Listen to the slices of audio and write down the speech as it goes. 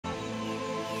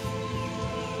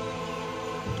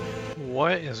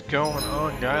What is going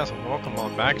on, guys, and welcome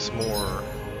on back to some more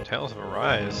Tales of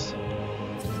Arise.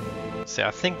 See, I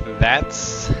think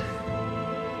that's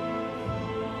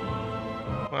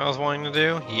what I was wanting to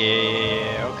do.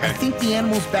 Yeah, okay. I think the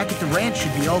animals back at the ranch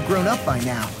should be all grown up by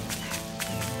now.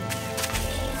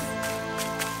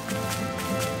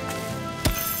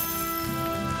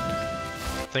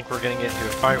 I think we're gonna get into a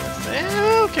fight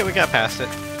with okay, we got past it.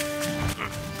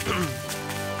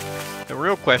 The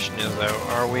real question is, though,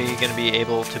 are we going to be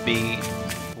able to beat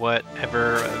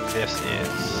whatever this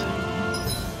is?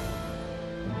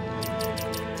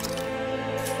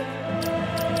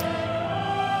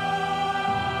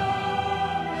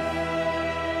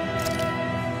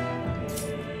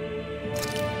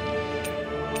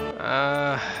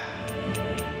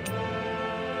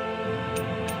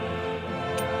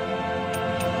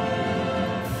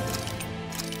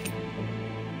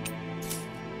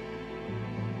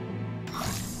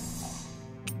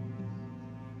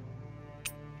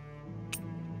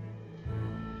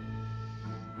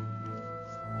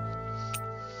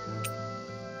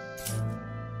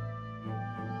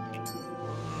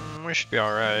 We should be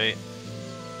alright.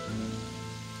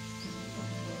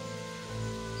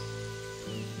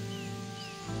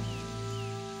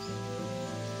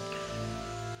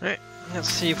 Alright, let's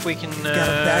see if we can Got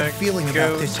a bad feeling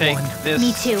about this take one. this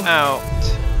Me too. out.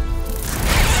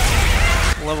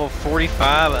 Level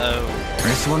 45 of...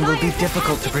 This one will be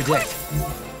difficult to predict.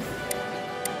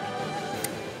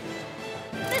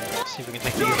 See if we can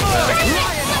take these back.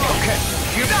 Okay.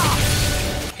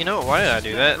 You know, why did I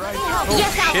do that? Yes,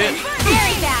 Oh, shit. Alvin.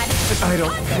 Very bad. I don't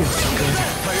feel so good.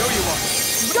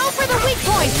 Go for the weak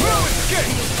point.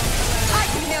 I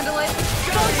can handle it.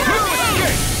 Go down.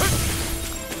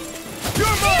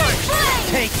 You're mine.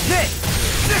 Take this!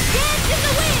 Dance in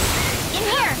the wind. In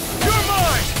here. You're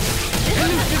mine.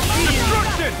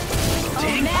 Destruction. Oh,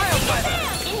 man.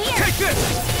 In here. Take this.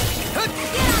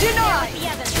 Deny. The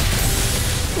other.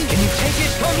 Can you take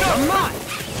it? You're mine!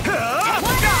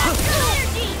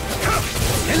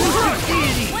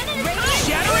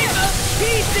 Shattering the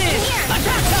pieces!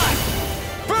 Attack time!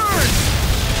 burn.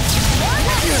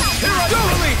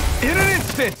 Totally. In an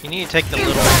instant. You need to take the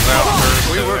little ones out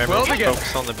first, We so work well everyone can together.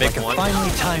 focus on the big one.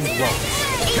 Finely timed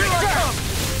waltz. Here I come.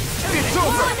 It's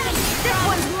over. This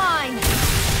one's mine!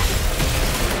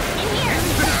 In here!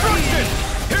 Destruction.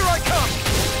 Here I come.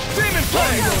 Demon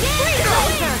flame. Freeze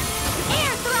laser!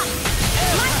 Air thrust!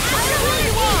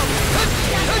 Absolutely wrong!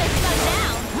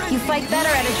 You fight better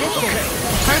at a distance.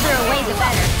 Further away the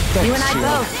better. You and I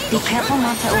both. Be careful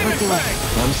not to overdo it.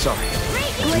 I'm sorry.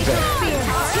 Glacial spear!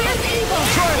 Here's evil!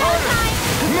 Try harder.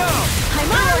 Now.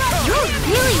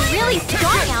 You're really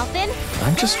strong, Alvin!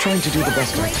 I'm just trying to do the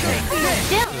best I can.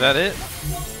 Still, Is that it?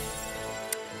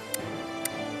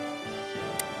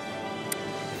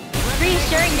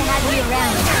 reassuring to have you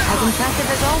around. As impressive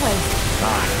as always.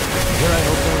 Here I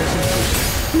hope there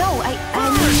isn't. No, I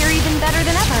mean you're even better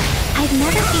than ever. I've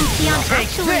never seen Theon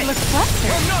actually look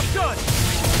flustered. I'm not done.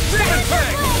 Demon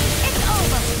flame. It's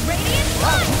over. Radiant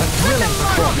Sun! thrilling Let the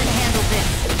Marvel performance. handle this.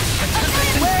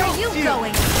 Where are you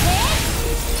going?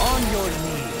 On your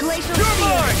knees. Glacial You're spear!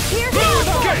 mine. Here's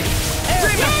Okay. evil!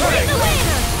 Demon Dance in flame. the wind!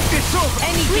 It's over.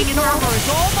 Anything in armor is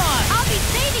all mine. I'll be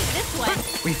saving this one!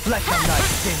 Reflect on thy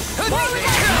sins. More with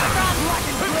that black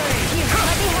and gray! Here,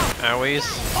 let me help! Owies.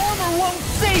 Armor won't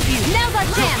save you. Now's our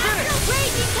chance!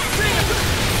 Raging cascade!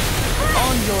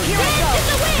 On your Dance knees. in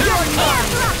the wind! Here I come. Air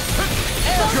thrust!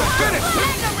 You're finished.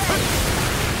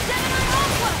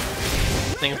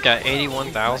 Thing's got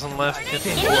 81,000 left. Good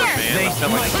In lord, here. man. That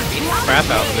sounds like beating the crap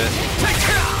out of it.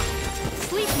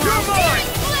 Sleep You're now! mine.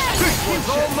 This one's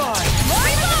all mine.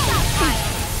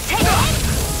 Take it!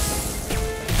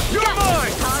 You're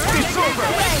mine. It's over.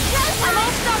 I'm all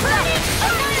stuck up!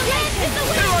 Dance in the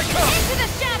Here I wind! come. Into the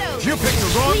shadows! You picked the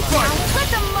wrong Sleep fight. now! Let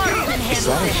the marksman Is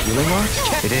handle that a it! healing art?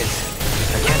 It is.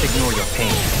 I can't ignore your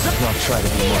pain. Not try to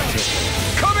be more efficient.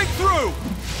 Coming through.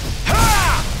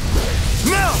 Ha!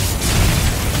 Now.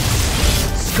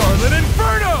 Scarlet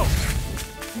Inferno.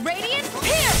 Radiant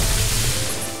Pierce!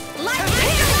 Light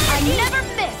Pierce! I never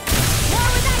miss! More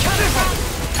with that!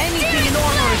 Anything in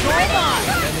armor is all mine!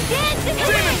 Dance in the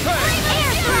Demon wind! flame.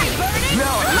 Air thrust! Burning!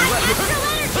 Now I can Light let you- astral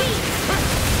energy!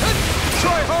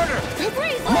 Try harder.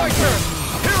 Breathe My turn.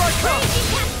 Here I come. Raging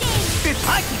cascade! It's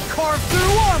I can carve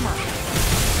through armor.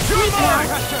 You're mine.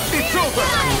 It's over.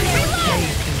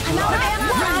 I'm out of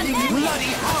ammo! Bloody.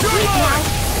 Sleep You're now! mine.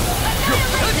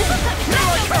 Here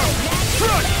I come.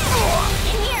 Front.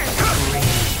 In here!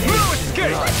 No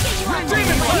escape.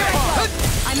 Demon flame.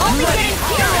 I'm only getting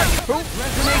cured!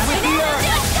 Resonate with the earth.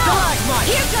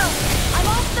 Here goes! I'm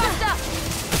all stuffed up!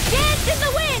 Dance in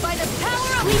the wind! By the power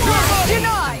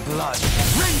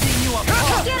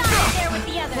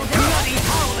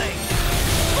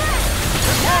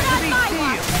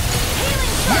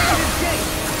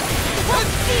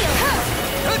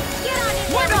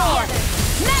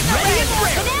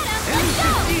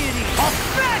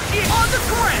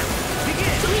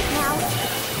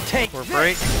Take Or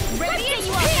break. Radiant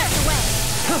you are away.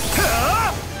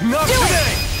 Not Do it.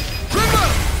 today!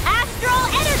 Remove! Astral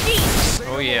energy.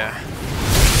 Oh yeah.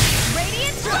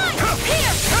 Radiant strike.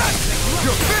 Here.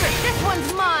 You're finished! This one's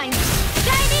mine.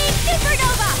 Shiny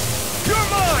supernova. You're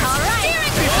mine! All right.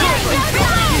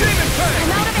 Demon Fang!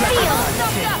 I'm out of field.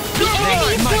 The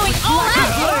enemy is going all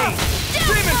out.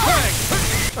 Demon Fang!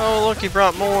 Oh look, he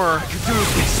brought more. I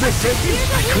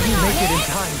couldn't make it in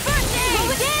time.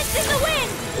 Dance in the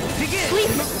wind.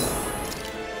 Sleep.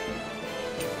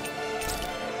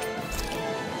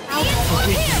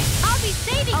 I'll be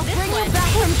saving this bring one. you back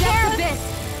from Carabas.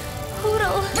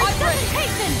 Poodle.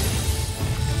 Resuscitation.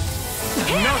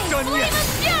 Not done yet!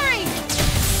 Fury.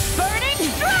 Burning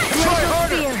strike. Try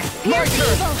harder! My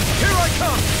turn! Here I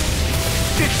come!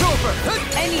 It's over!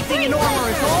 Anything in armor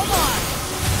is all mine.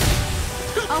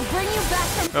 I'll bring you back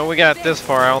from. Well, we got this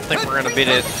far. I don't think we're gonna beat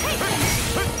it.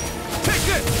 Take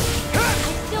this!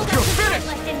 Still got You're some finished.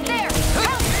 left in there.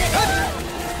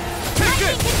 Take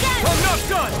this! I'm not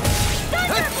done!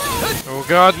 Thunderblade. Oh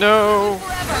God, no!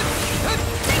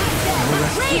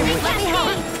 Rain, let me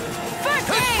help. First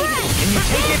aid. Can you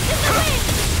take it?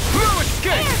 No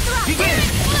escape! Begin.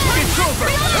 It's over!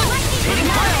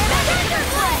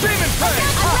 Demon Fang!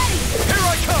 Here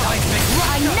I come!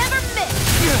 I never miss.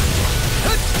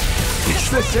 Is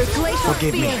this it? Glacial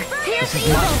Forgive me. spear. Here's This is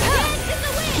evil. not-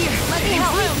 Here, let me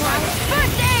help.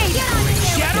 First aid.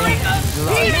 Shattering of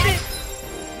demon!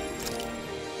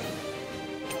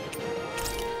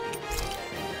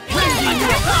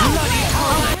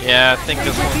 Yeah, I think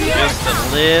this one's just a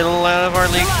little out of our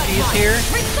league piece here.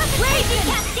 Raging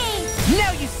cascade.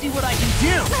 Now you see what I can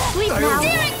do! Sleep now.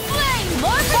 Searing flame.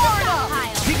 More pile.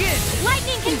 Begin!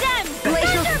 Lightning condemned.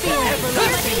 Glacial spear.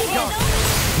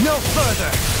 No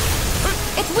further!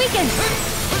 It's weakened.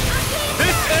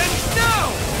 This ends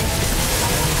now!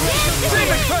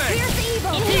 Demon Fang! Here's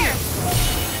evil. Here.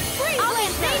 I'll be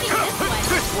saving this one.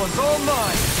 This one's all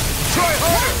mine! Try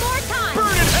One harder! more time.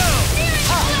 Burn in hell! Searing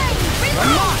flame.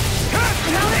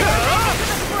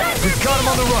 We've got him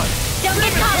on the run! Don't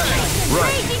get caught.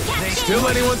 Right. Raging cascade. Still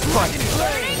anyone's fighting.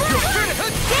 Dance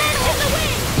in the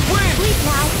wind. Win! Sleep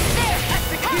now. There.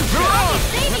 I'll be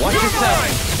saving Watch this yourself.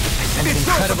 one. An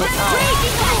incredible power.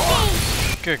 Raging cascade.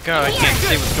 Good God, I can't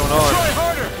see what's going on. Try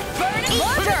harder! Burning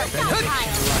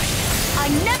I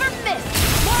never miss.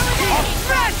 More with it.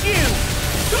 Smash you!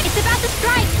 It's about to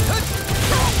strike.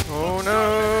 Oh no!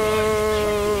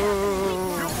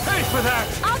 Pay for that!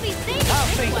 I'll be saving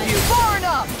this one. Far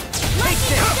enough!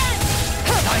 Lightning condemned.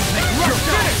 You're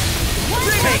finished!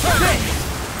 Take this!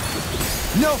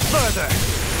 No further!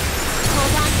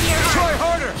 Hold on to your Try arm.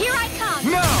 harder! Here I come.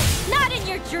 Now! Not in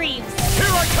your dreams. Here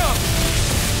I come!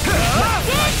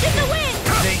 Dance in the wind.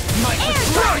 They might Air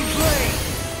Strike!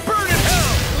 Burn in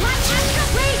hell! Lightning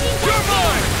raging You're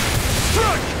mine!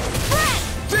 Strike! Breath.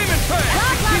 Demon Fang!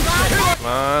 Come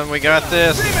on, we got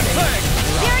this. Demon Fang!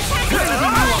 You're attacking.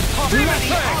 Demon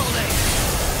Fang!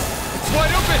 It's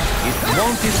wide open! It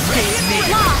won't escape me!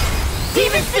 Lost.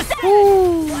 Demons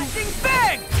descend. Flashing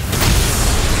Fang!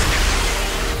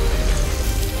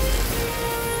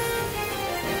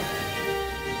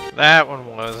 That one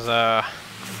was,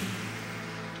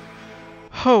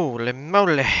 holy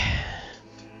moly.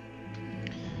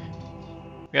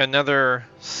 We got another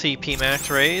CP max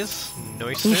raise.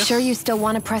 Nice. You sure you still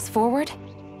want to press forward?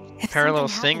 If Parallel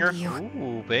something stinger. happened to you-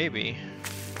 Ooh, baby.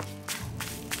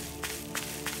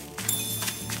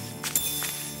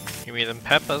 Give me them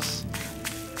peppas.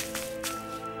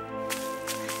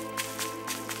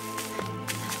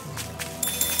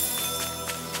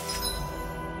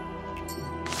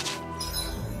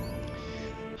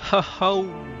 Ho ho,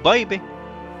 baby.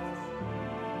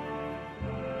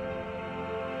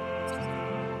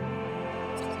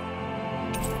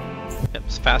 Yep,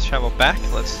 let's fast travel back.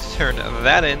 Let's turn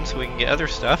that in so we can get other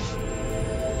stuff.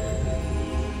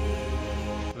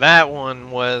 That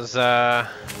one was,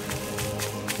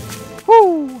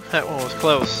 whoo! That one was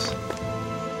close.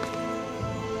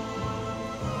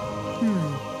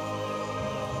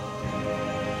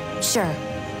 Sure.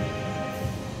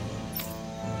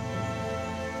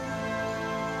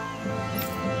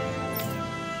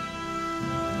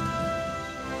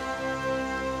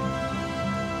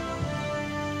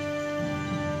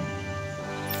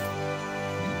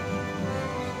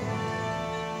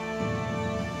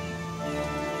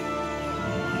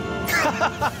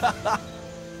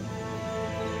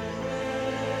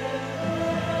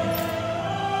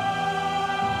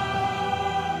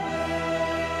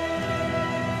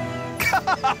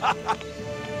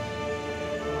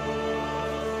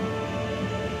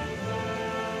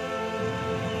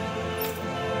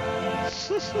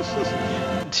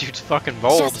 Dude's fucking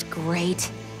bold. Just great.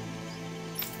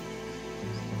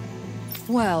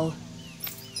 Well.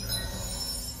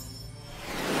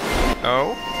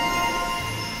 Oh.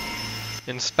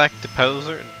 Inspect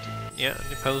Deposer. Yeah,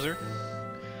 Deposer.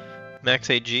 Max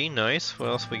AG, nice. What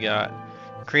else we got?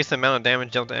 Increase the amount of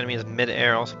damage dealt to enemies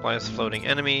mid-air, also applies to floating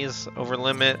enemies. Over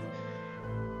limit.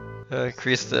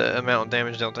 Increase the amount of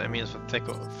damage dealt to enemies with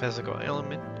physical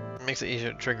element. Makes it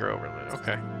easier to trigger over limit.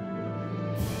 Okay.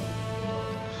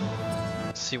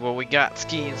 Let's see what we got,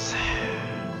 skis.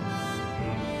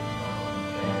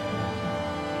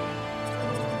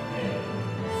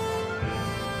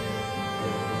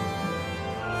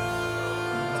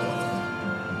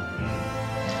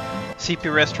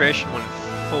 CP restoration when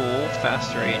full,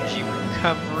 faster AG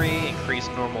recovery, increase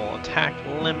normal attack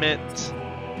limit.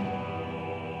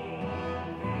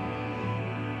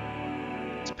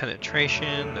 It's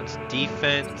penetration, that's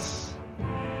defense.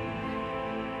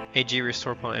 AG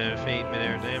restore upon enemy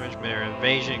mid-air damage, mid-air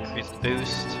evasion, increase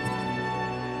boost.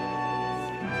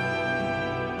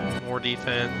 More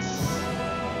defense.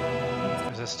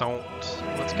 Resistance.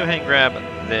 Let's go ahead and grab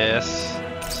this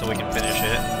so we can finish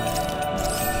it.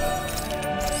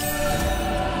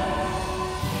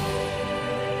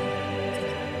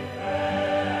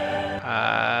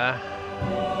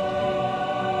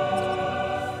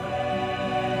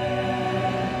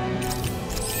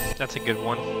 That's a good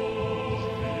one.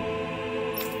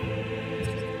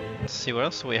 Let's see what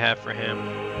else we have for him.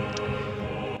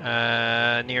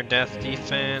 Near death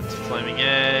defense, flaming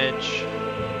edge,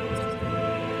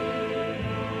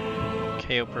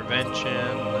 KO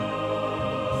prevention.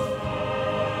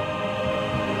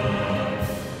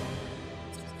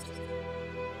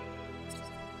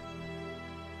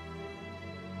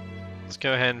 Let's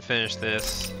go ahead and finish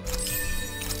this.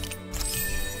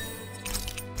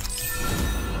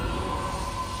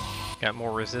 Got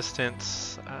more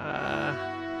resistance.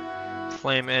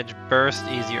 Flame edge burst,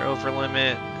 easier over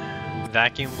limit.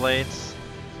 Vacuum blades.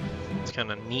 It's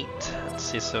kind of neat. Let's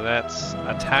see, so that's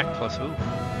attack plus, ooh.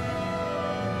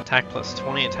 Attack plus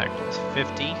 20, attack plus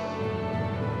 50.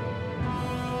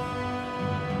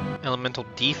 Elemental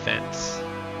defense.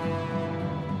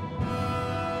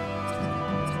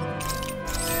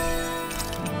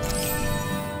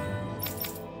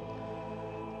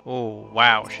 Oh,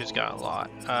 wow, she's got a lot.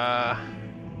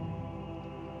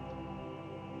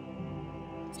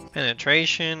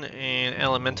 Penetration and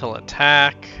elemental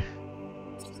attack.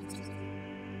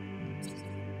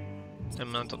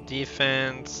 Elemental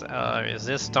defense,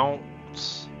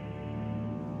 resistance.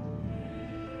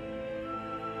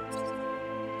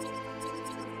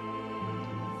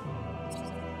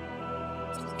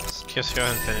 Let's just go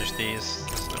ahead and finish these.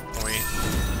 There's no point.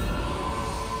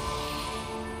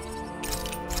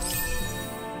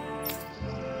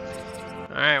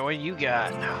 Alright, what do you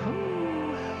got?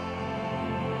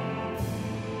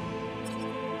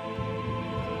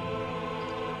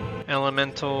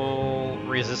 Elemental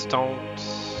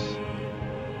resistance,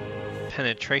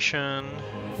 penetration,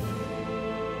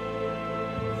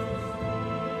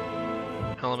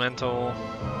 elemental,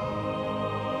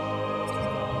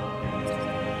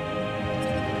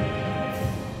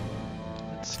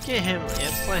 let's get him,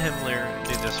 let's let him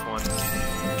do this one.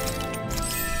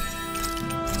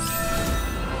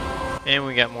 And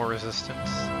we got more resistance.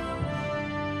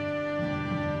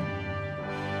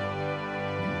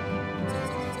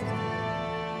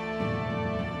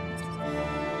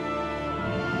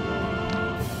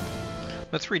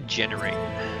 Let's regenerate.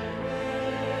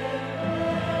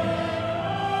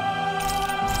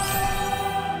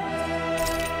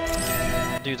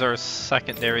 Dude's our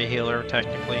secondary healer,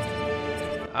 technically.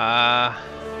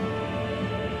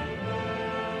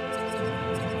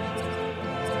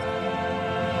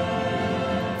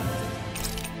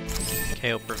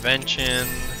 KO prevention.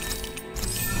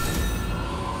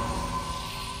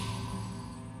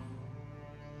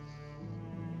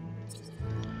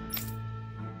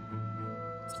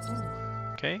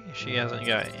 Okay, she hasn't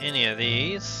got any of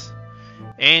these.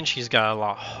 And she's got a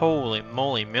lot. Holy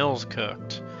moly, meals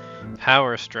cooked.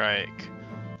 Power strike.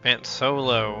 Advanced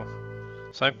solo.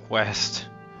 Side quest.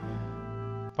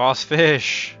 Boss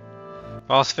fish.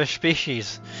 Boss fish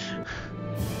species.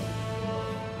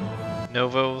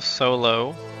 Novo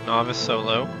solo. Novice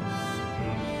solo.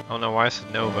 I don't know why I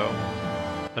said Novo.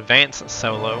 Advanced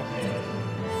solo.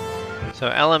 So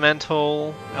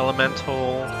elemental.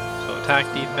 So attack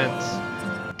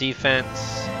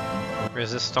defense,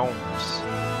 resistance.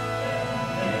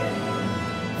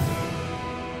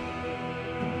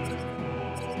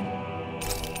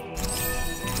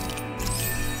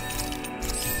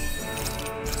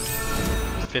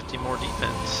 $50 more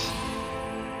defense.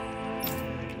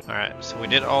 so we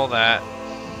did all that.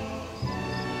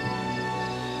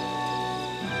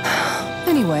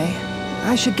 Anyway,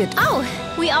 I should get... Oh,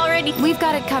 We've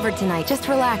got it covered tonight. Just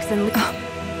relax and...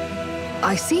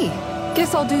 I see.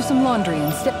 Guess I'll do some laundry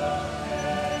instead.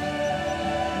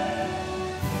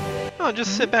 Oh,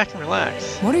 just sit back and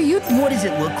relax. What are you... What does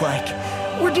it look like?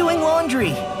 We're doing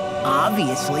laundry.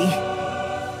 Obviously.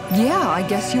 Yeah, I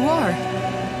guess you are.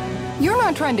 You're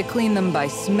not trying to clean them by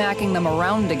smacking them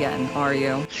around again, are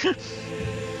you?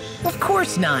 Of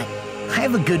course not. I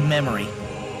have a good memory.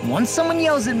 Once someone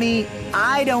yells at me,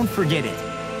 I don't forget it.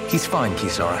 He's fine,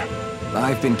 Kisara.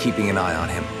 I've been keeping an eye on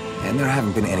him, and there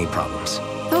haven't been any problems.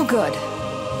 Oh, good.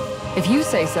 If you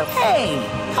say so. Hey,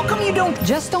 how come you don't...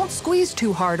 Just don't squeeze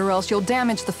too hard or else you'll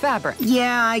damage the fabric.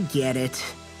 Yeah, I get it.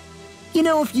 You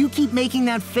know, if you keep making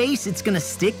that face, it's gonna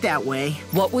stick that way.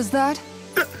 What was that?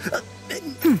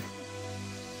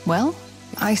 Well,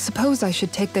 I suppose I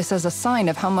should take this as a sign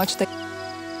of how much they...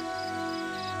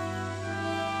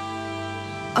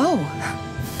 Oh,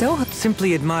 Doha.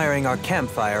 Simply admiring our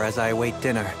campfire as I await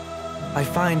dinner. I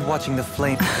find watching the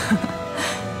flame...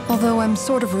 Although I'm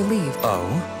sort of relieved. Oh?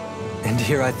 And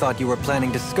here I thought you were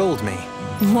planning to scold me.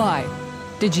 Why?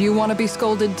 Did you want to be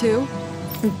scolded too?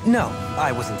 No,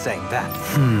 I wasn't saying that.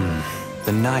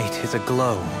 The night is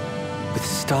aglow with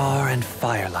star and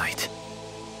firelight.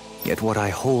 Yet what I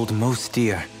hold most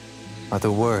dear are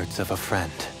the words of a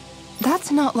friend.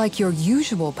 That's not like your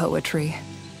usual poetry.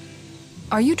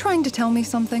 Are you trying to tell me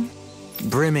something?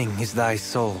 Brimming is thy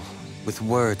soul with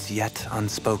words yet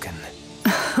unspoken.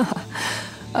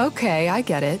 Okay, I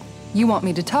get it. You want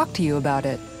me to talk to you about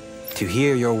it. To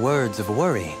hear your words of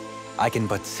worry, I can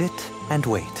but sit and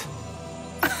wait.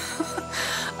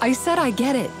 I said I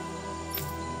get it.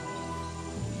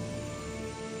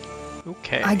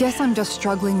 Okay. I guess I'm just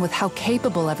struggling with how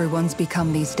capable everyone's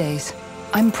become these days.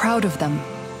 I'm proud of them,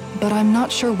 but I'm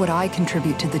not sure what I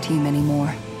contribute to the team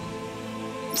anymore.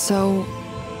 So,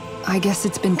 I guess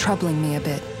it's been troubling me a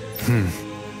bit.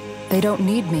 They don't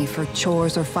need me for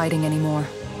chores or fighting anymore.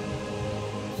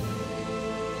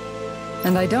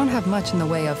 And I don't have much in the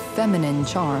way of feminine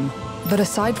charm. But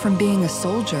aside from being a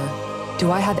soldier,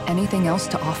 do I have anything else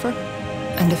to offer?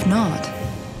 And if not,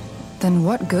 then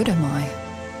what good am I?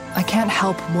 I can't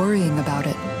help worrying about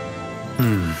it.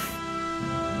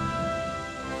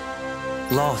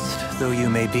 Lost though you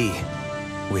may be,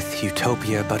 with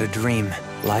utopia but a dream,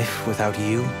 life without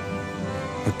you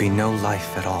would be no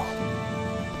life at all.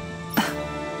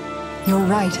 You're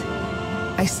right.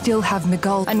 I still have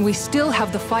Miguel, and we still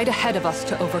have the fight ahead of us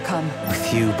to overcome.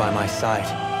 With you by my side,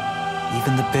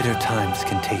 even the bitter times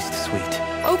can taste sweet.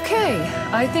 Okay,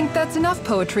 I think that's enough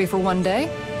poetry for one day.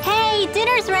 Hey,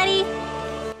 dinner's ready!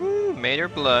 Made her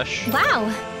blush. Wow,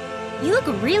 you look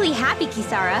really happy,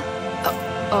 Kisara.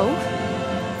 Oh?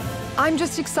 I'm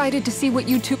just excited to see what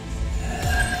you two...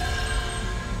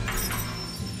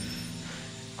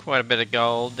 Quite a bit of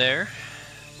gold there.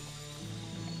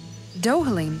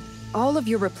 Dohalim, all of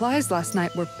your replies last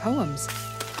night were poems.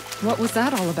 What was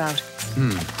that all about?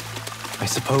 I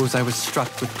suppose I was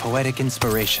struck with poetic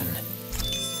inspiration.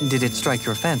 Did it strike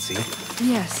your fancy?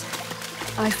 Yes,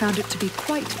 I found it to be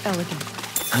quite elegant.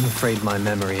 I'm afraid my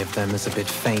memory of them is a bit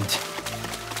faint.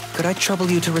 Could I trouble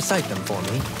you to recite them for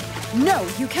me? No,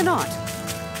 you cannot.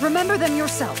 Remember them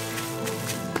yourself.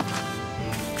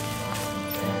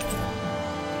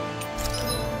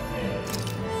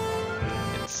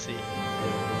 Let's see.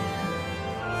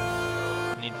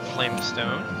 Need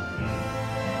flamestone.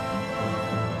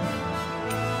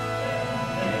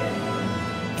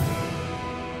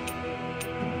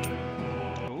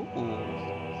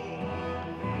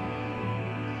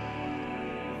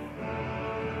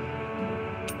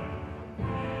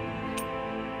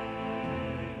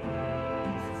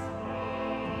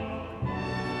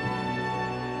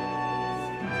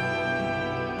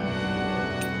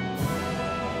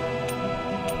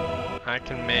 I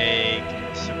can make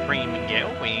Supreme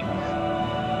Gale Wing.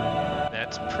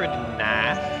 That's pretty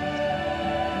nice.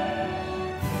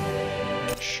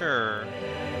 Sure.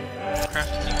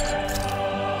 Crafting.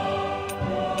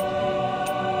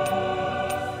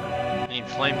 Need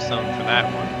Flamestone for that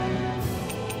one.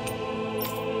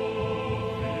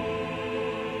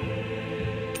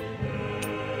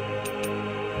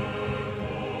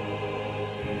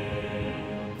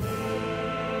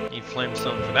 Need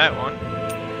Flamestone for that one.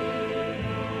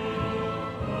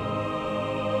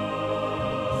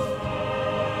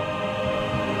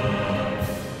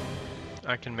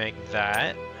 I can make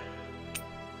that.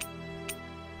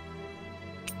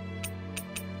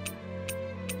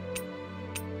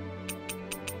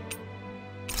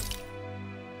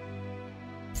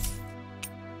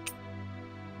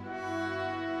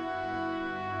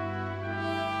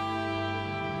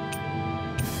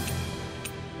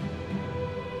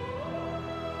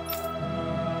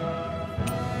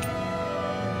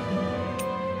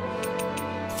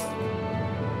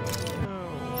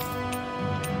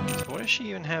 does she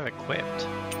even have equipped?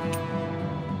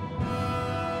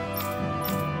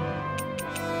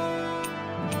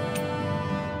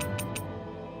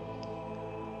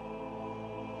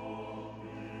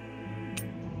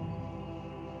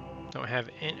 Don't have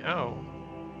any. Oh.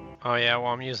 Oh yeah, well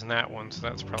I'm using that one, so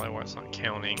that's probably why it's not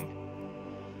counting.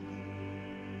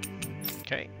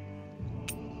 Okay.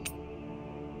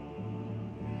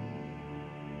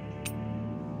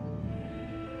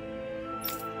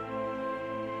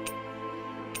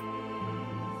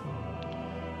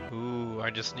 Ooh, I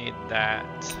just need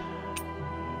that.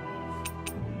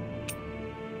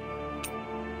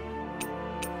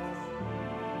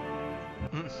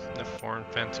 The foreign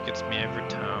fence gets me every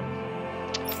time.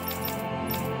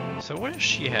 So what does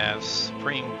she have?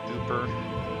 Spring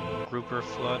Grouper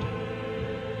Flood?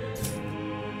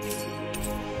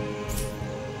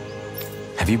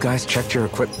 Have you guys checked your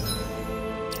equipment?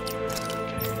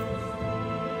 Okay.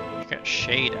 You got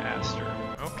Shade Aster.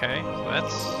 Okay, so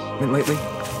that's... Lately?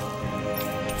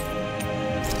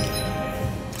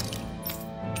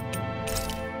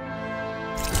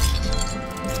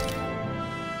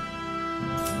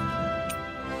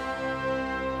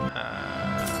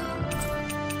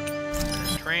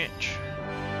 Ranch.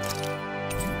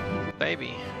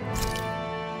 Baby.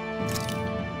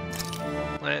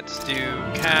 Let's do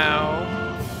cow.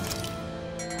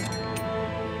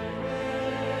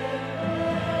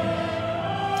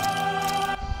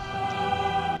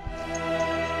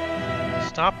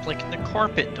 Stop licking the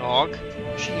carpet, dog.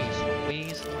 Jeez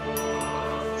Louise.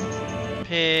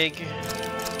 Pig.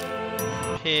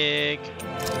 Pig.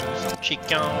 Some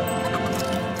chicken.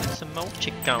 Some more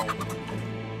chicken.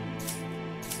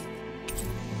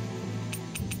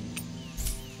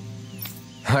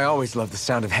 I always love the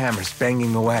sound of hammers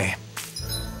banging away.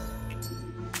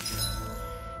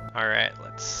 All right,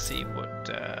 let's see what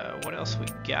else we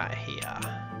got here.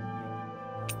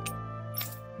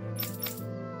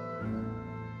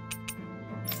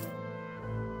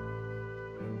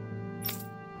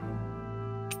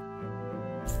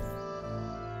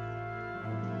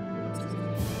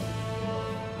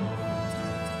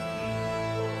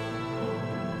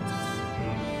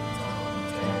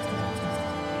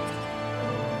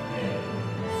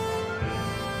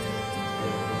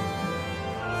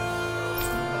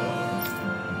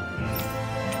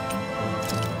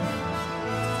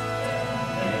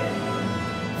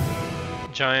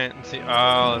 Giant,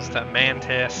 oh, it's that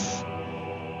mantis.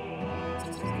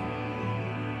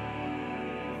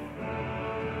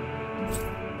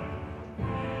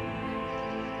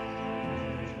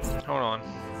 Hold on.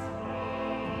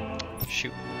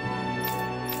 Shoot.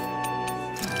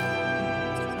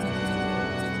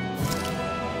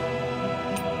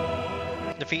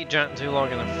 Defeat Giant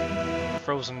Zoolog in the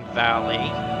Frozen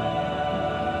Valley.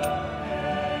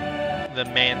 The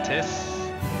mantis.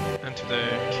 Into the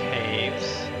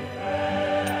caves.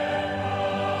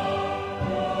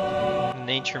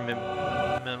 Nature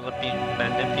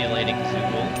manipulating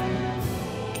Zool.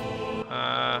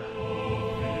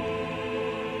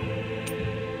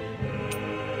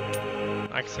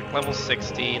 Like level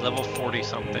 60, level 40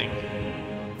 something.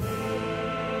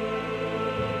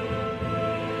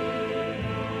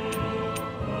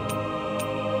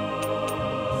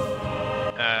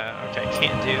 Okay,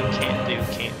 can't do.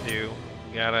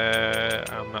 Gotta,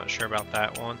 I'm not sure about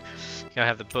that one. Gotta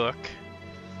have the book.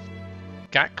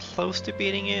 Got close to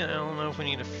beating it. I don't know if we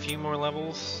need a few more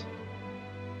levels.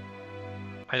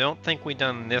 I don't think we've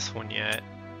done this one yet.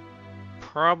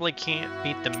 Probably can't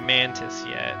beat the mantis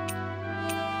yet.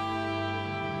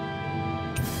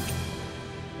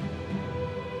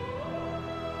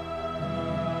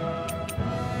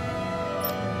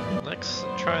 Let's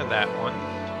try that one.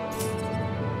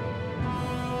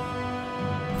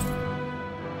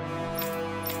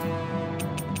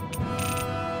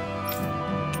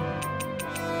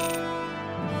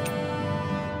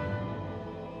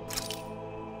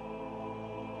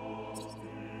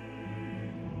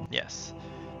 Yes.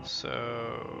 So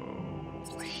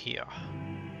here.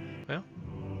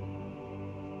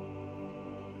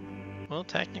 Well,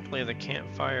 technically the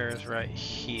campfire is right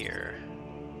here.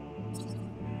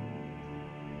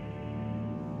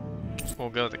 We'll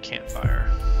go to the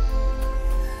campfire.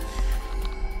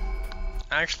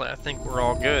 Actually, I think we're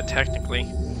all good, technically.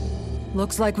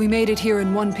 Looks like we made it here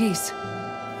in one piece.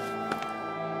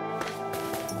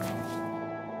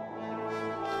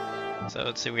 So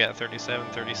let's see, we got 37,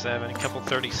 37, a couple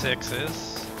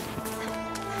 36s.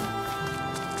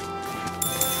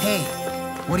 Hey,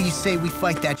 what do you say we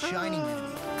fight that shining enemy?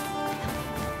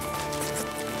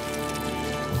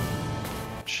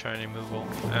 Shiny Moogle.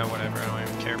 Whatever, I don't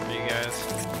even care for you guys.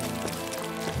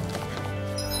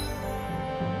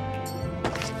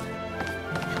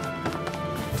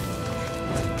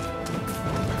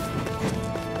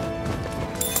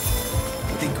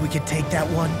 could take that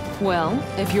one? Well,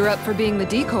 if you're up for being the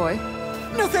decoy.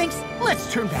 No thanks. Let's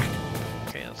turn back.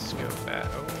 Okay, let's go back.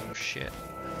 Oh shit.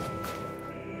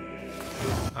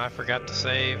 I forgot to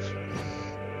save.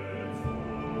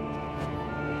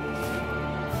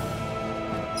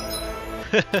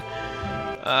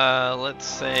 Let's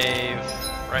save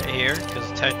right here, because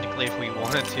technically if we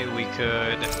wanted to, we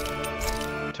could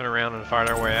turn around and fight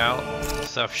our way out.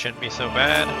 Stuff shouldn't be so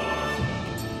bad.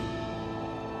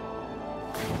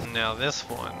 Now this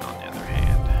one, on the other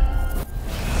hand.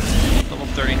 Level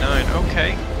 39,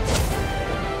 okay.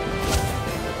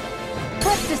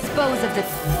 Let's dispose of this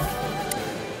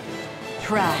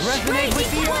trash. Resonate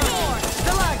with the earth.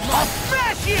 I'll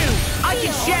smash you! I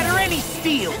can shatter any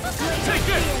steel. Take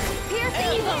it!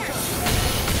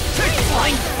 Take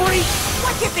flying freak!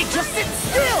 Why can't they just sit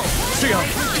still? Sion,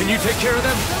 can you take care of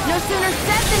them? No sooner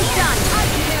said than done. I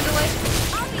can handle it.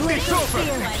 It's over!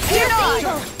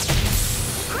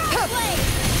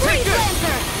 Freeze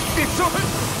Lancer! It's over!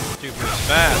 Super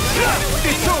fast.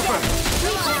 It's over!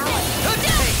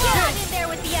 Get in there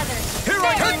with the others. Here I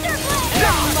come!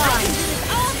 Never mind.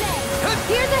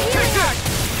 Here's a hero.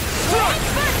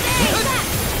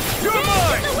 You're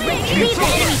mine! Leave the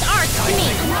enemy's arts to me.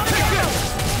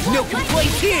 No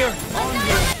complaints here!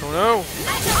 Oh no!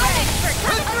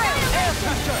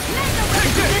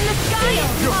 In the sky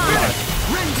is mine.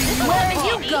 Where are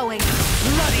you going?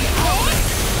 Bloody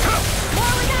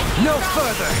no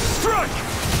further! Strike!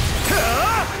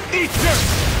 Eat dirt!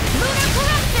 Lunar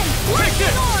corruption! Take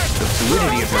it! The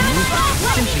fluidity of your movement is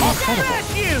simply incredible.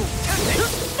 Smash you!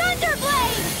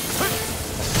 Thunderblade!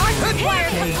 Arts required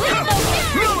for lethal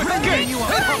No escape!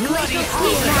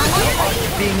 Bloody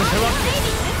being interrupted.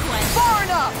 Far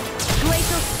enough!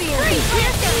 Glacial spear!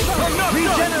 I'm not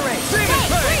Regenerate!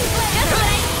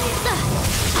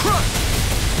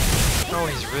 Oh,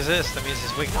 he's resist. That means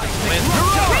he's weak to wind.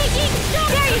 Raging!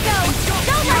 There you go!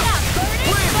 Don't let up!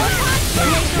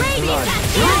 Raging!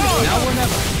 Now or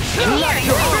never!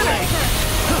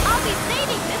 I'll be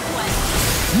saving this one!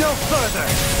 No further!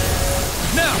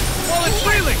 Now, while it's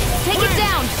reeling! Take it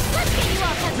down! Let's get you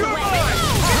all tucked You're away! mine!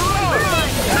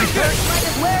 Take it!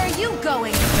 Where are you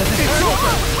going? It's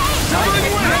over!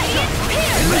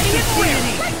 Radiant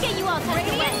Radiant Let's get you all tucked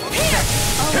away! Here!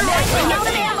 Here I come!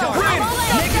 Another ammo! Win! I'm all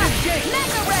out! Make an escape!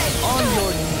 Mega Ray! On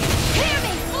your knees! Hear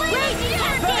me! Raging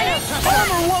Hurricane!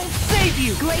 Armor won't save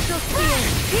you! Glacial spear!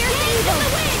 Piercing the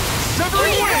wind!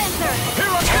 Severing Freeze wind! Lancer! Here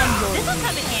I come! This'll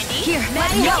come in handy! Here,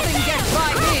 Nothing gets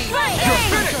by me! You're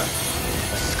finished!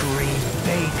 Scream,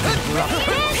 fade, erupt.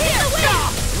 Here!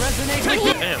 Resonate Take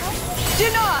with it! Damn.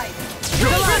 Denied!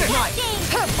 You're finished!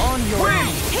 On your Win!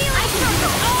 knees! Healing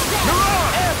circle all day! You're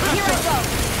on! Here I go!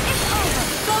 It's over!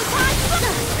 Go time!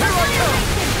 Here I come!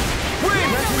 Win!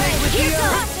 Resonate with the Here's the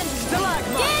earth!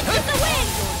 lesson! Dance with the wind!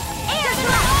 Air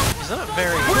thrust! He's not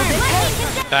very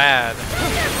Lightning bad.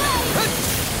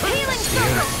 Healing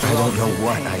circle! I don't know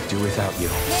what I'd do without you.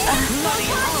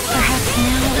 Perhaps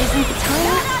now isn't the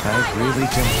time? I really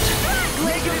don't.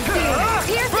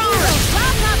 Piercing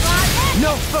the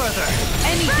No further!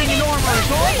 Anything in armor is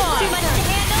all Too mine! much to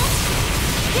handle?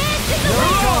 Dance with the No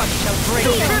wind! dawn shall break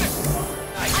Feel them! it.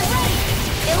 I'm ready!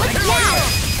 It was now!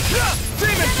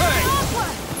 Demon Fang!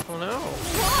 Oh no.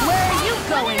 Where are you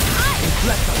going?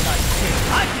 Let the light in!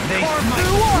 I can carve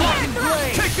through armor!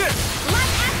 Blade! Take this!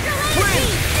 Like astrology! Win!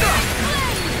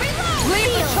 Reload!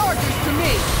 Leave the charges to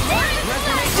me.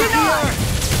 Resonate with the earth!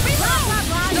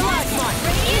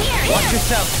 Watch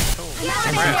yourself!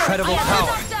 Incredible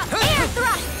power! Air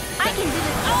thrust! I can do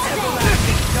this all day!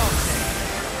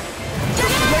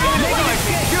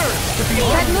 Yours to be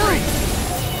Red moon!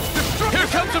 Here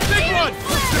comes a big one!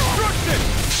 Destruction!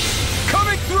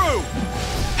 Coming through!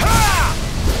 Ha!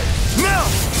 Now!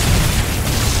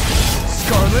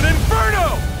 Scarlet Inferno!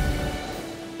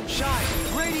 Shine!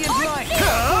 Radiant light!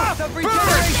 Ha! Force of Burn!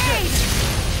 regeneration!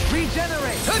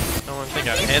 Regenerate! I don't think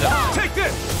I hit him. Take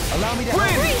this! Allow me to Win!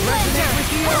 help you resonate with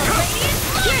the earth!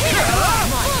 Here's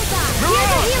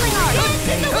the healing art! Dance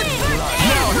in the wind!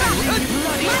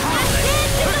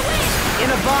 In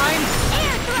a bind,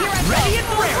 Air thrust! ready and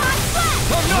rare!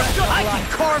 I'm not done! I can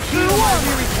carve through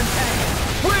armor!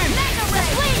 Win! Mega ray!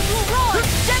 Flames will roar!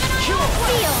 Gemini will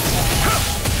feel!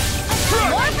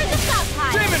 More for the top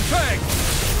high! Demon Fang!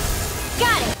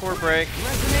 Got it! Poor break.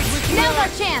 Now's our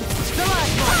chance!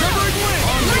 Severing wind!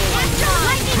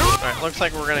 Alright, looks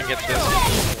like we're gonna get this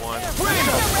one.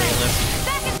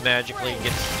 Unless magically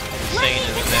gets insane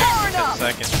in the next 10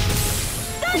 seconds.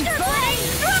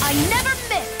 I never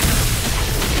miss!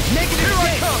 Negative Here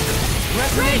I escape! come!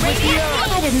 Resonate with the earth!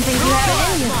 I didn't think you had it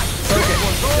in you. Okay,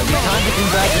 there'll be time to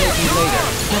congratulate you later.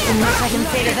 Nothing much I can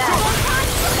say to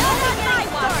that.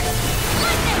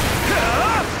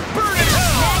 Burn it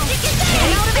hell!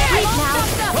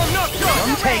 I'm not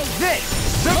done! Take this!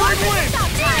 Severing wind!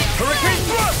 Hurricane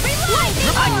thrust!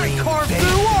 I carved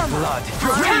through armor! Blood.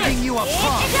 Tearing you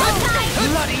apart!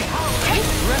 Bloody hell!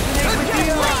 Resonate with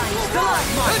the line!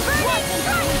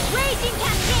 Raging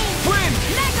cascade! Wind!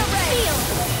 Mega ray! Field!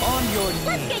 On your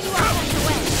Let's knees! get you out of the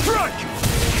way! Strike!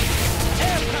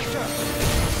 Air pressure!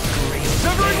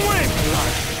 Severing wind!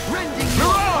 Rending You're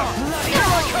your on! bloody Here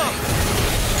I come!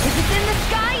 If it's in the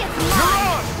sky, it's You're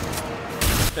mine! on!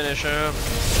 Finish him.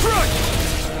 Strike!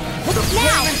 The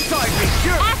flame inside me!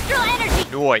 You're... Astral energy!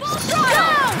 Nice.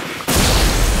 Go!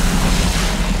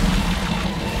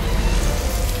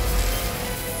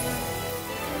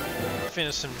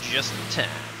 Finish him just in time.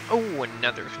 Oh,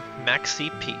 another max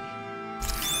CP.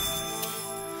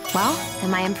 Well,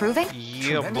 am I improving?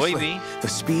 Yeah, baby. The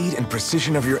speed and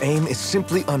precision of your aim is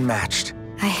simply unmatched.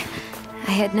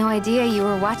 I had no idea you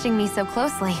were watching me so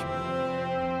closely.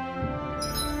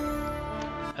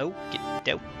 Okie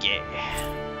dokie.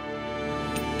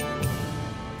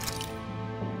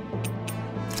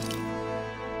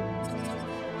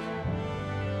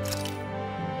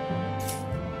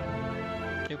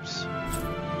 Oops.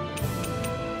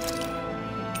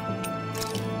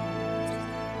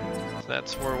 So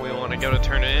that's where we want to go to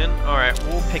turn it in. Alright,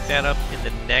 we'll pick that up in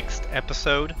the next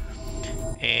episode.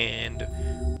 And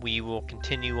we will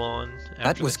continue on after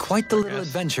That was this. quite the Alright, little guys,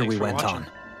 adventure thanks we for went watching. on.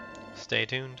 Stay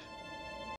tuned.